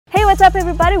what's up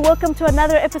everybody? Welcome to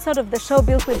another episode of the show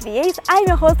Built with VAs. I'm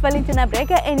your host Valentina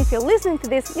Brega, and if you're listening to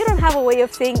this, you don't have a way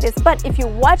of seeing this, but if you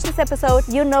watch this episode,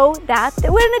 you know that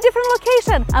we're in a different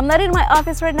location. I'm not in my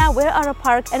office right now, we're at a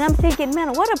park, and I'm thinking,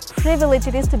 man, what a privilege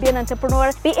it is to be an entrepreneur,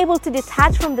 be able to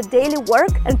detach from the daily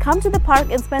work and come to the park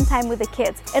and spend time with the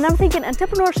kids. And I'm thinking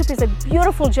entrepreneurship is a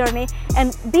beautiful journey,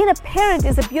 and being a parent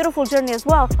is a beautiful journey as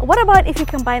well. What about if you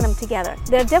combine them together?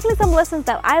 There are definitely some lessons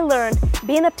that I learned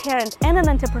being a parent and an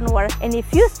entrepreneur, and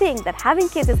if you think that having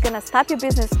kids is going to stop your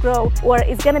business grow or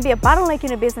is going to be a bottleneck in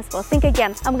your business, well, think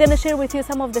again. I'm going to share with you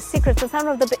some of the secrets and some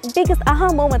of the biggest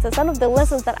aha moments and some of the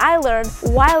lessons that I learned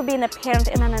while being a parent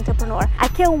and an entrepreneur. I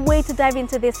can't wait to dive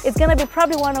into this. It's going to be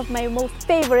probably one of my most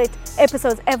favorite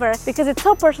episodes ever because it's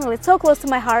so personal, it's so close to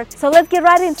my heart. So let's get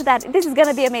right into that. This is going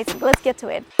to be amazing. Let's get to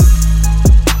it.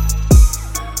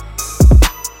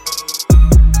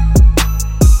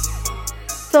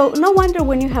 So no wonder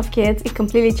when you have kids, it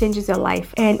completely changes your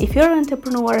life. And if you're an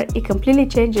entrepreneur, it completely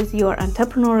changes your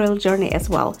entrepreneurial journey as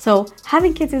well. So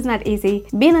having kids is not easy.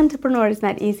 Being an entrepreneur is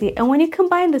not easy. And when you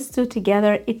combine these two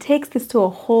together, it takes this to a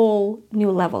whole new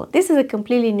level. This is a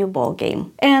completely new ball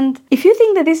game. And if you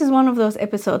think that this is one of those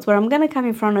episodes where I'm going to come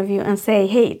in front of you and say,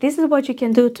 hey, this is what you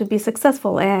can do to be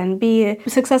successful and be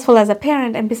successful as a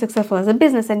parent and be successful as a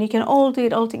business, and you can all do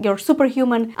it all together, you're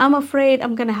superhuman, I'm afraid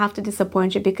I'm going to have to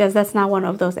disappoint you because that's not one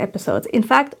of those episodes. In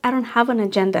fact, I don't have an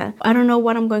agenda. I don't know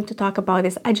what I'm going to talk about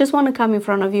this. I just want to come in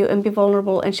front of you and be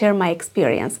vulnerable and share my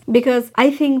experience, because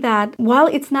I think that while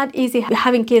it's not easy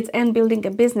having kids and building a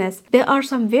business, there are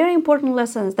some very important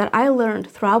lessons that I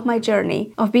learned throughout my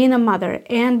journey of being a mother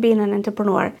and being an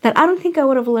entrepreneur that I don't think I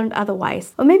would have learned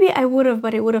otherwise. Or maybe I would have,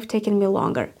 but it would have taken me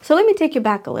longer. So let me take you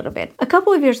back a little bit. A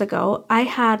couple of years ago, I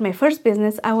had my first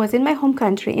business. I was in my home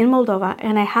country in Moldova,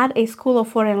 and I had a school of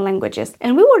foreign languages,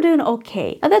 and we were doing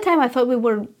okay. At that time, I thought we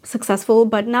were successful,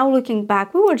 but now looking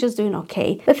back, we were just doing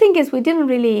okay. The thing is, we didn't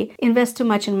really invest too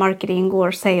much in marketing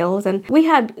or sales, and we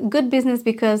had good business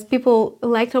because people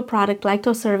liked our product, liked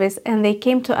our service, and they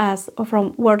came to us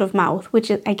from word of mouth,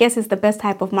 which is, I guess, is the best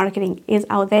type of marketing is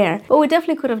out there. But we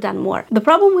definitely could have done more. The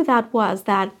problem with that was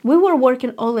that we were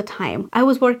working all the time. I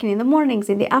was working in the mornings,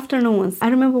 in the afternoons. I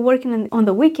remember working on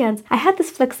the weekends. I had this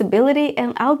flexibility,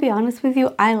 and I'll be honest with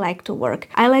you, I like to work.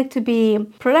 I like to be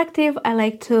productive. I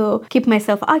like to keep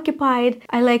myself occupied.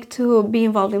 I like to be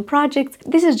involved in projects.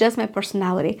 This is just my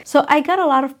personality. So I got a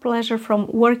lot of pleasure from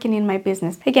working in my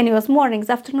business. Again, it was mornings,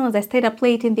 afternoons. I stayed up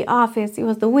late in the office. It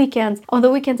was the weekends. On the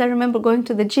weekends, I remember going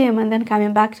to the gym and then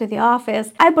coming back to the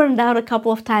office. I burned out a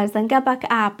couple of times, then got back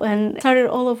up and started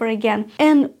all over again.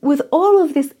 And with all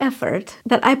of this effort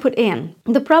that I put in,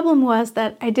 the problem was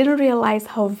that I didn't realize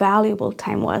how valuable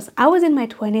time was. I was in my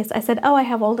 20s. I said, oh, I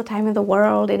have all the time in the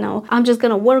world. I'm just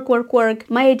going to work.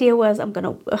 My idea was I'm going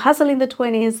to hustle in the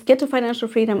 20s, get to financial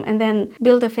freedom, and then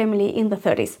build a family in the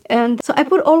 30s. And so I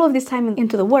put all of this time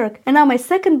into the work. And now my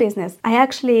second business, I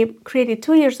actually created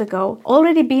 2 years ago,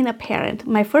 already being a parent.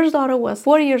 My first daughter was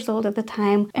 4 years old at the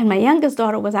time, and my youngest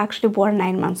daughter was actually born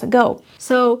 9 months ago.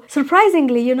 So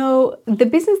surprisingly, the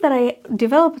business that I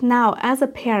developed now as a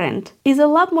parent is a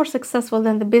lot more successful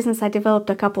than the business I developed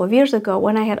a couple of years ago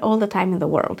when I had all the time in the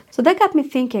world. So that got me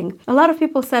thinking. A lot of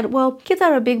people said, well, kids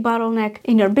are a big bottleneck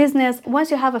in your business.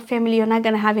 Once you have a family, you're not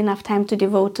going to have enough time to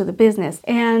devote to the business,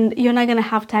 and you're not going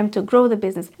to have time to grow the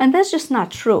business. And that's just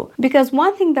not true, because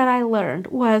one thing that I learned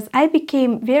was I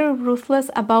became very ruthless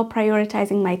about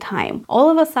prioritizing my time. All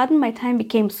of a sudden, my time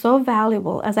became so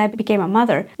valuable as I became a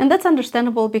mother. And that's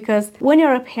understandable because when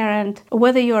you're a parent,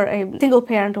 whether you're a single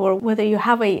parent or whether you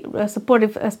have a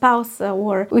supportive spouse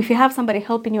or if you have somebody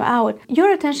helping you out,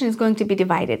 your attention is going to be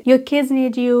divided. Your kids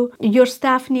need you, your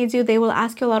staff needs you, they will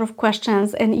ask you a lot of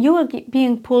questions, and you are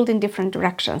being pulled in different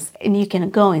directions, and you can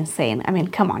go insane. I mean,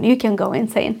 come on, you can go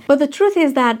insane. But the truth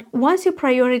is that once you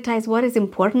prioritize what is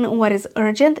important and what is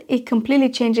urgent, it completely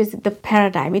changes the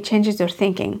paradigm. It changes your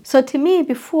thinking. So to me,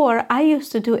 before, I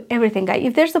used to do everything.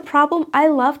 If there's a problem, I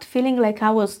loved feeling like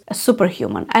I was a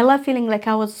superhuman. I love feeling like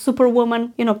I was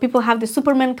superwoman. People have the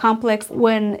Superman complex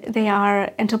when they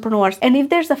are entrepreneurs. And if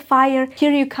there's a fire,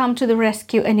 here you come to the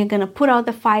rescue, and you're going to put out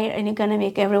the fire, and you're going to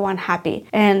make everyone happy.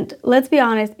 And let's be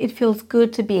honest, it feels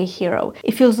good to be a hero.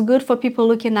 It feels good for people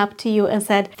looking up to you and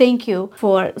said, thank you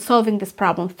for solving this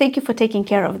problem. Thank you for taking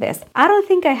care of this. I don't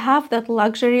think I have that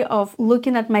luxury of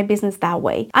looking at my business that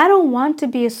way. I don't want to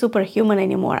be a superhuman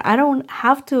anymore. I don't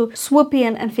have to swoop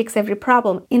in and fix every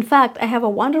problem. In fact, I have a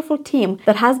wonderful team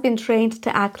that has been trained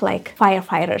to act like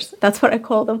firefighters. That's what I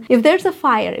call them. If there's a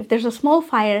fire, if there's a small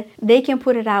fire, they can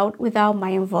put it out without my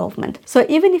involvement. So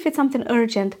even if it's something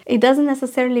urgent, it doesn't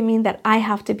necessarily mean that I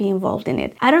have to be involved in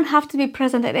it. I don't have to be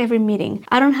present at every meeting.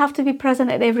 I don't have to be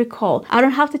present at every call. I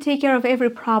don't have to take care of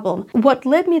every problem. What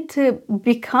led me to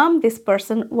become this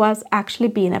person was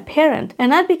actually being a parent. And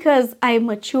not because I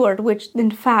matured, which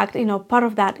in fact, part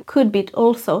of that could be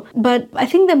also. But I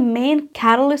think the main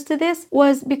catalyst to this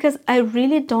was because I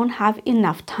really don't have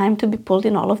enough time to be pulled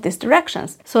in all of these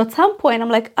directions. So at some point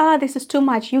I'm like, this is too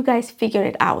much. You guys figure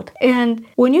it out. And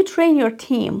when you train your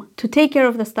team to take care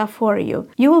of the stuff for you,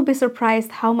 you will be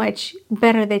surprised how much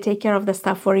better they take care of the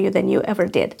stuff for you than you ever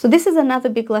did. So this is another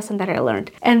big lesson that I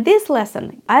learned. And this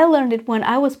lesson, I learned it when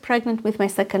I was pregnant with my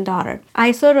second daughter.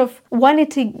 I sort of wanted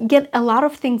to get a lot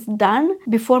of things done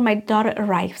before my daughter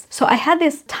arrives. So I had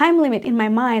this time limit in my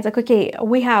mind, like, okay,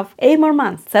 we have 8 more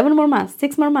months, 7 more months,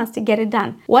 6 more months to get it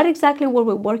done. What exactly were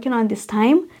we working on this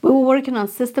time? We were working on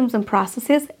systems and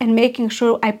processes and making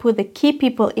sure I put the key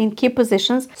people in key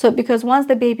positions. So because once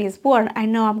the baby is born, I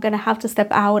know I'm going to have to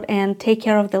step out and take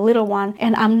care of the little one,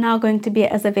 and I'm not going to be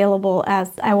as available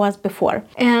as I was before.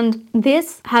 And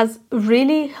this has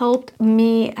really helped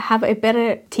me have a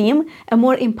better team, a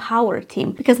more empowered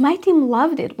team, because my team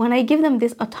loved it. When I give them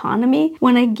this autonomy,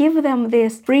 when I give them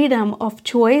this freedom of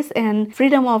choice and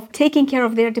freedom of taking care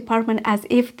of their department as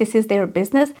if this is their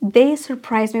business, they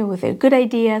surprise me with their good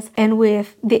ideas and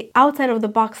with the outside of the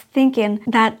box thinking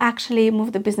that actually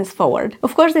move the business forward.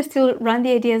 Of course, they still run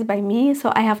the ideas by me,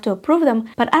 so I have to approve them,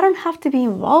 but I don't have to be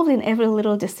involved in every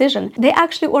little decision. They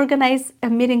actually organize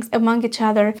meetings among each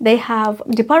other. They have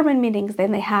department meetings,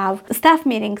 then they have staff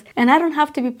meetings, and I don't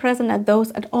have to be present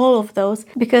at all of those,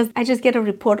 because I just get a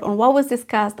report on what was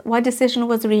discussed, what decision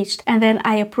was reached, and then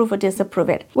I approve or disapprove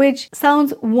it, which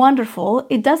sounds wonderful.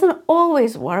 It doesn't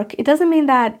always work. It doesn't mean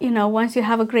that, once you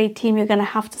have a great team, you're going to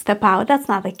have to step out. That's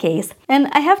not the case. And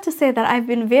I have to say that I've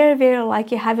been very, very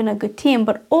lucky having a good team,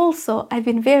 but also I've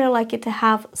been very lucky to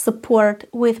have support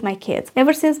with my kids.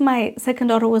 Ever since my second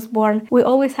daughter was born, we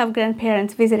always have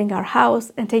grandparents visiting our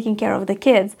house and taking care of the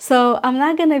kids. So I'm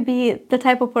not going to be the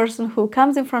type of person who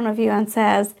comes in front of you and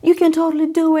says, you can totally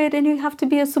do it and you have to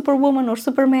be a superwoman or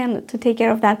superman to take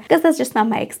care of that, because that's just not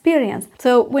my experience.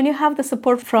 So when you have the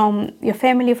support from your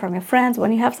family, from your friends,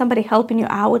 when you have somebody helping you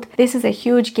out, this is a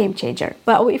huge game changer.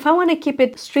 But if I want to keep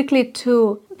it strictly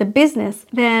to the business,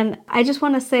 then I just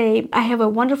want to say I have a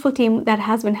wonderful team that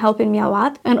has been helping me a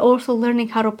lot, and also learning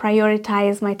how to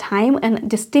prioritize my time and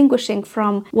distinguishing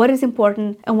from what is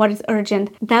important and what is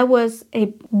urgent. That was a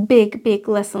big, big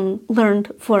lesson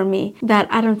learned for me that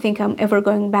I don't think I'm ever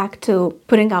going back to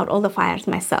putting out all the fires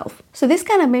myself. So this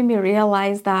kind of made me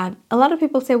realize that a lot of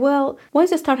people say, well, once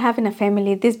you start having a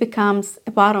family, this becomes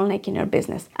a bottleneck in your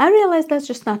business. I realized that's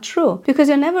just not true, because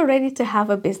you're never ready to have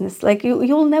a business. Like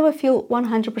you'll never feel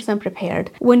 100%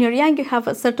 prepared. When you're young, you have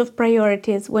a set of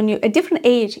priorities. When you're a different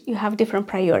age, you have different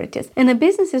priorities. And a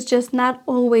business is just not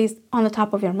always on the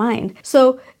top of your mind.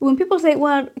 So when people say,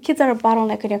 well, kids are a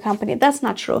bottleneck in your company, that's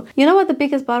not true. You know what the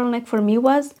biggest bottleneck for me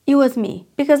was? It was me.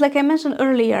 Because like I mentioned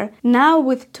earlier, now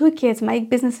with 2 kids, my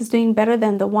business is doing better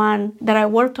than the one that I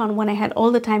worked on when I had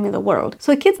all the time in the world.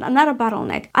 So kids are not a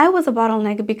bottleneck. I was a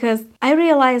bottleneck because I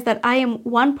realized that I am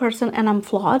one person and I'm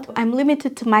flawed. I'm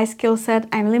limited to my skill set.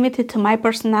 I'm limited to my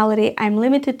personality. I'm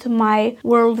limited to my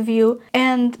worldview.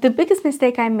 And the biggest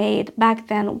mistake I made back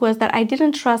then was that I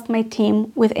didn't trust my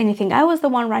team with anything. I was the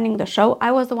one running the show.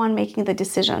 I was the one making the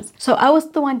decisions. So I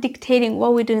was the one dictating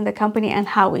what we do in the company and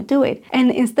how we do it.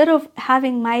 And instead of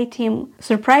having my team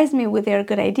surprise me with their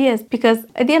good ideas, because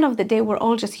at the end of the day, we're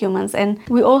all just humans and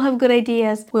we all have good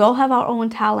ideas. We all have our own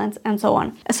talents and so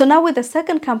on. So now with the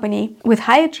second company, with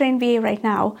higher trained VA right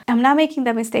now, I'm not making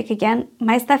that mistake again.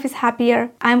 My staff is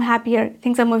happier. I'm happier.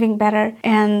 Things are moving better.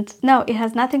 And no, it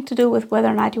has nothing to do with whether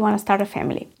or not you want to start a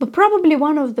family. But probably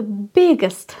one of the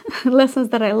biggest lessons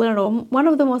that I learned, or one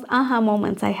of the most aha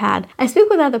moments I had, I speak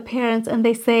with other parents and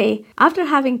they say, after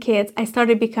having kids, I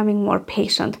started becoming more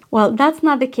patient. Well, that's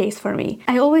not the case for me.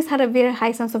 I always had a very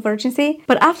high sense of urgency,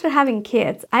 but after having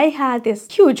kids, I had this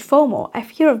huge FOMO, a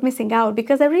fear of missing out,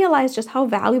 because I realized just how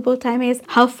valuable time is,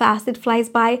 how fast it flies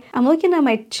by. I'm looking at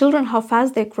my children, how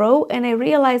fast they grow, and I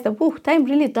realized that, whoa, time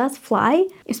really does fly,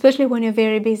 especially when you're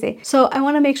very busy. So I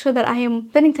want to make sure that I am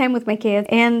spending time with my kids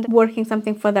and working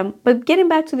something for them. But getting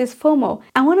back to this FOMO,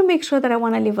 I want to make sure that I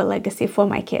want to leave a legacy for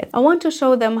my kids. I want to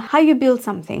show them how you build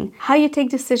something, how you take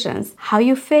decisions, how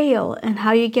you fail, and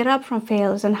how you get up from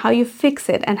failures, and how you fix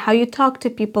it, and how you talk to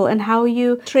people, and how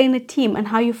you train a team, and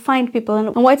how you find people,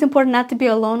 and why it's important not to be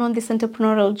alone on this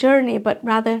entrepreneurial journey, but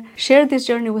rather share this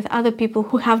journey with other people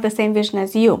who have the same vision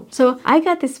as you. So I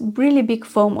got this really big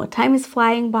FOMO. Time is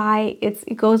flying by.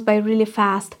 it goes by really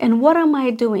fast. And what am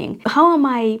I doing? How am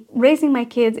I raising my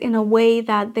kids in a way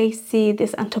that they see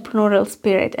this entrepreneurial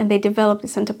spirit and they develop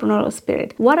this entrepreneurial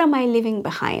spirit? What am I leaving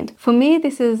behind? For me,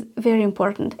 this is very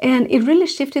important. And it really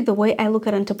shifted the way I look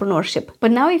at entrepreneurship.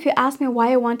 But now if you ask me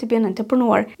why I want to be an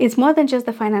entrepreneur, it's more than just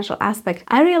the financial aspect.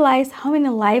 I realize how many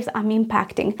lives I'm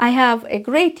impacting. I have a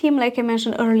great team, like I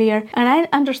mentioned earlier, and I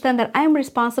understand that I'm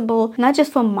responsible not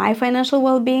just for my financial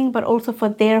well-being, but also for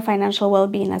their financial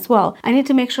well-being as well. I need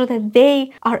to make sure that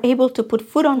they are able to put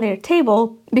food on their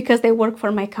table because they work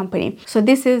for my company. So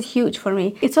this is huge for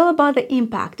me. It's all about the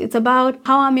impact. It's about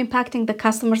how I'm impacting the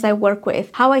customers I work with,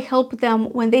 how I help them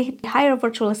when they hire a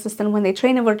virtual assistant, when they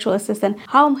train a virtual assistant,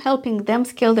 how I'm helping them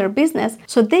scale their business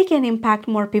so they can impact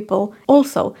more people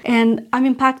also. And I'm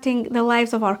impacting the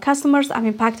lives of our customers.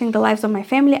 I'm impacting the lives of my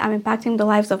family. I'm impacting the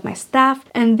lives of my staff.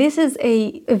 And this is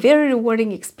a very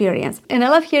rewarding experience. And I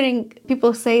love hearing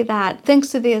people say that thanks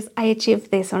to this, I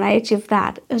achieved this or I achieved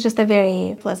that. It's just a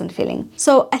very pleasant feeling.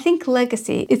 So I think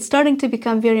legacy, it's starting to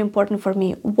become very important for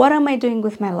me. What am I doing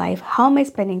with my life? How am I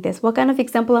spending this? What kind of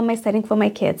example am I setting for my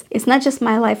kids? It's not just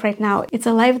my life right now. It's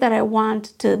a life that I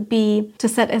want to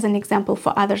set as an example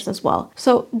for others as well.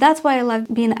 So that's why I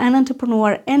love being an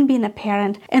entrepreneur and being a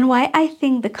parent, and why I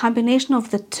think the combination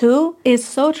of the two is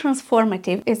so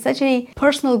transformative. It's such a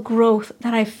personal growth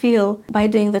that I feel by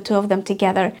doing the two of them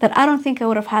together that I don't think I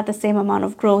would have had the same amount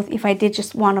of growth if I did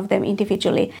just one of them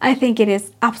individually. I think it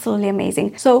is absolutely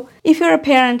amazing. So if you're a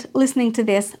parent listening to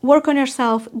this, work on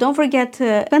yourself. Don't forget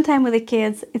to spend time with the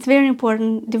kids. It's very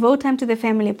important. Devote time to the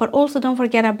family, but also don't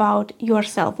forget about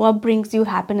yourself. What brings you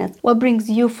happiness? What brings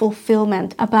you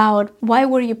fulfillment? About why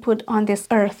were you put on this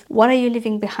earth? What are you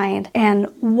leaving behind? And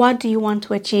what do you want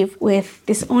to achieve with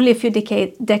this only a few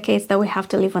decades that we have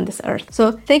to live on this earth?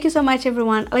 So thank you so much,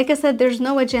 everyone. Like I said, there's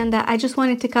no agenda. I just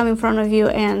wanted to come in front of you,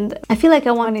 and I feel like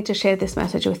I wanted to share this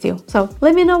message with you. So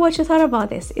let me know what you thought about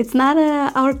this. It's not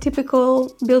our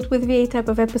typical built with VA type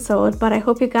of episode, but I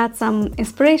hope you got some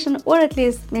inspiration, or at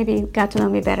least maybe got to know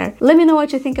me better. Let me know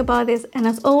what you think about this. And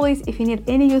as always, if you need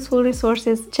any useful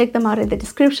resources, check them out in the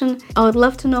description. I would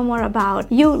love to know more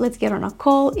about you. Let's get on a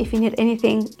call. If you need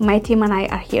anything, my team and I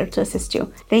are here to assist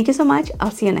you. Thank you so much.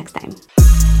 I'll see you next time.